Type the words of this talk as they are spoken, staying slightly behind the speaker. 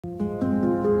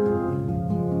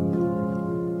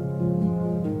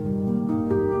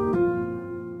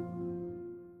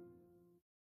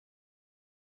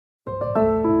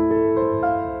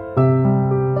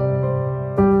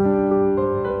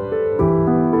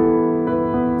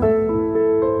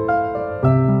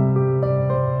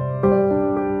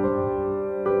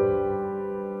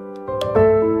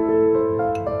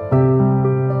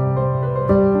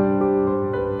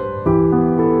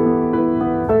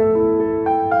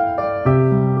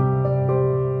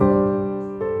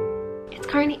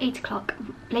8 o'clock.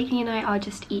 Blakely and I are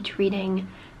just each reading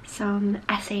some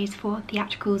essays for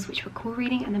theatricals, which we're core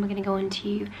reading, and then we're going to go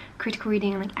into critical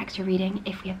reading and like extra reading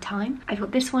if we have time. I've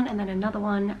got this one and then another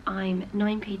one. I'm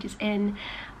 9 pages in.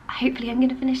 Hopefully I'm going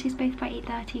to finish these both by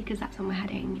 8:30 because that's when we're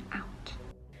heading out.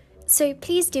 So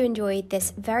please do enjoy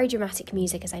this very dramatic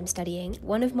music as I'm studying.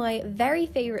 One of my very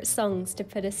favourite songs to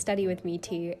put a study with me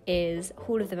to is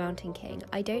Hall of the Mountain King.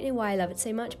 I don't know why I love it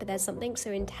so much, but there's something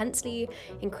so intensely,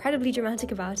 incredibly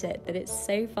dramatic about it that it's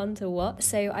so fun to watch.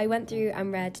 So I went through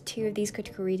and read 2 of these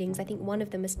critical readings. I think one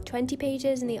of them was 20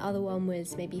 pages and the other one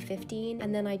was maybe 15.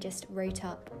 And then I just wrote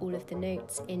up all of the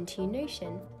notes into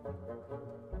Notion.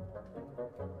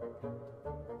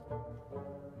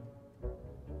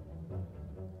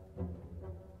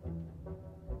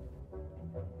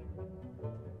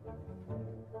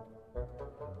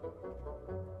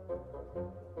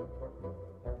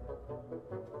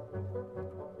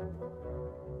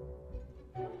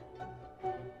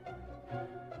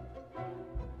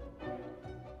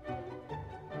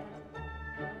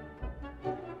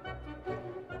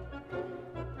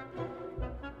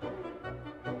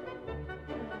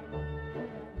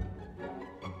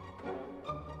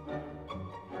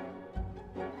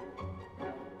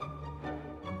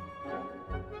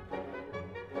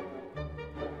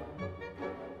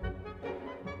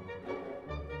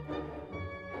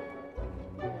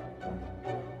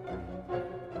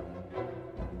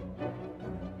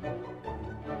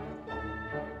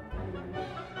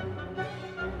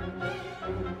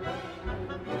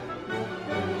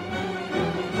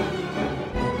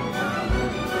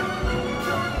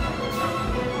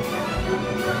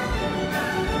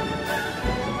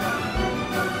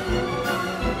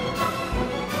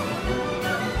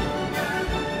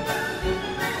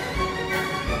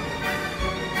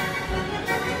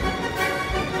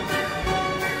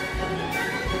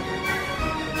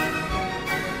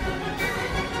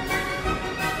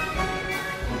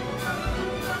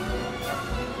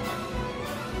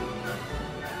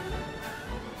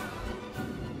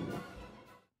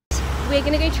 We're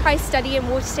gonna go try study in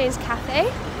Waterstones Cafe.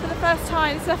 For the first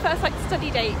time, it's our first like study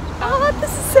date. Oh,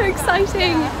 this is so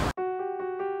exciting! Yeah.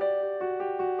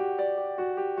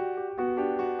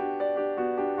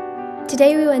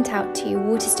 Today we went out to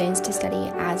Waterstones to study,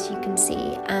 as you can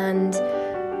see, and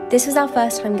this was our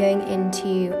first time going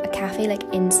into a cafe, like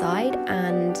inside,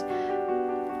 and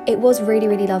it was really,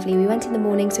 really lovely. We went in the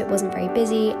morning, so it wasn't very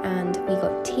busy, and we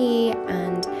got tea,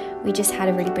 and we just had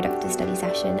a really productive study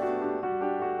session.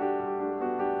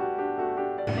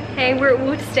 Hey, we're at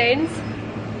Waterstones.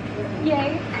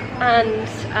 Yay. And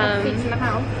Seats in the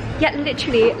house. yeah,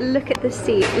 literally, look at the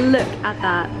seat. Look at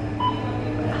that.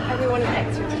 Everyone is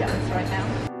extra jealous right now.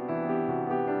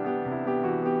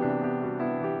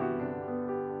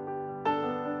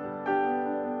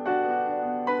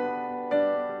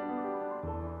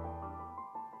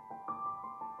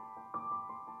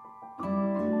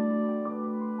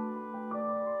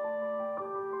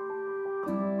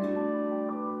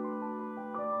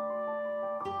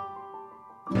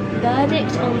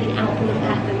 Verdict on the apple and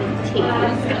peppermint tea.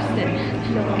 Disgusting.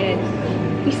 Not good.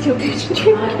 We still go to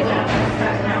drink it.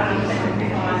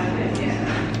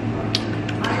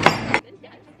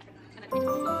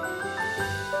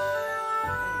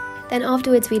 Then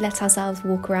afterwards we let ourselves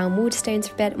walk around Waterstones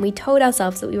for a bit, and we told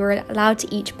ourselves that we were allowed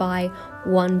to each buy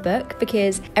 1 book,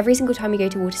 because every single time we go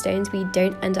to Waterstones we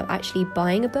don't end up actually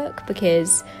buying a book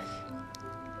because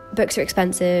books are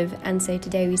expensive. And so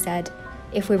today we said,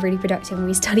 if we're really productive and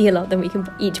we study a lot, then we can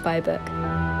each buy a book.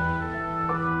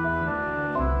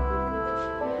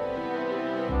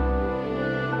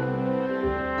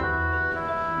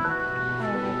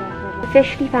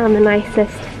 Officially found the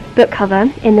nicest book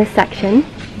cover in this section.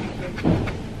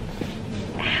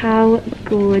 How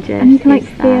gorgeous! And you can like is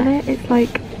feel that? it. It's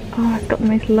like, oh, it's got the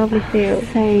most lovely feel.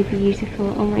 So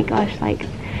beautiful. Oh my gosh! Like,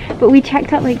 but we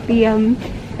checked out like the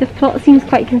plot seems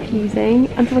quite confusing,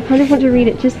 and so I kind of want to read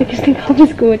it just because the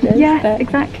cover's gorgeous. Yeah,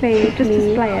 exactly. Just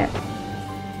display it.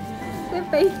 We're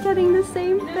both getting the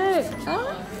same book.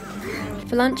 Oh.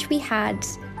 For lunch we had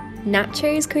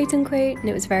nachos, quote unquote, and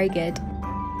it was very good.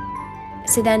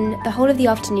 So then the whole of the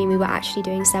afternoon we were actually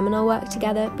doing seminar work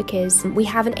together, because we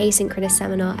have an asynchronous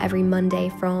seminar every Monday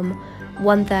from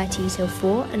 1:30 till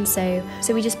 4, and so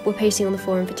we just were posting on the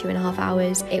forum for 2.5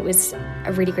 hours. It was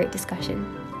a really great discussion.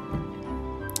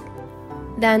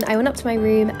 Then I went up to my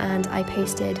room and I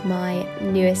posted my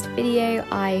newest video.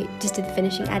 I just did the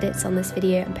finishing edits on this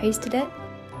video and posted it.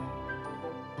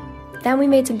 Then we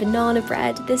made some banana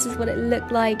bread. This is what it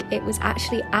looked like. It was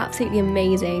actually absolutely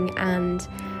amazing, and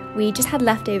we just had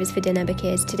leftovers for dinner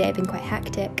because today had been quite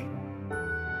hectic.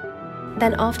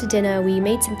 Then after dinner we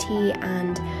made some tea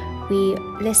and we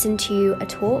listened to a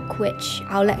talk which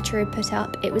our lecturer put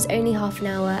up. It was only half an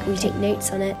hour and we take notes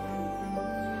on it.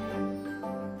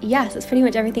 Yes, that's pretty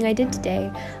much everything I did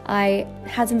today. I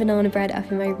had some banana bread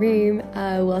up in my room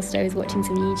whilst I was watching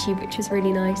some YouTube, which was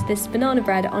really nice. This banana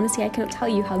bread, honestly, I cannot tell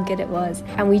you how good it was.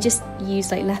 And we just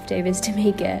used like leftovers to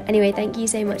make it. Anyway, thank you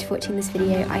so much for watching this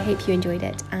video. I hope you enjoyed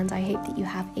it and I hope that you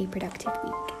have a productive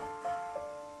week.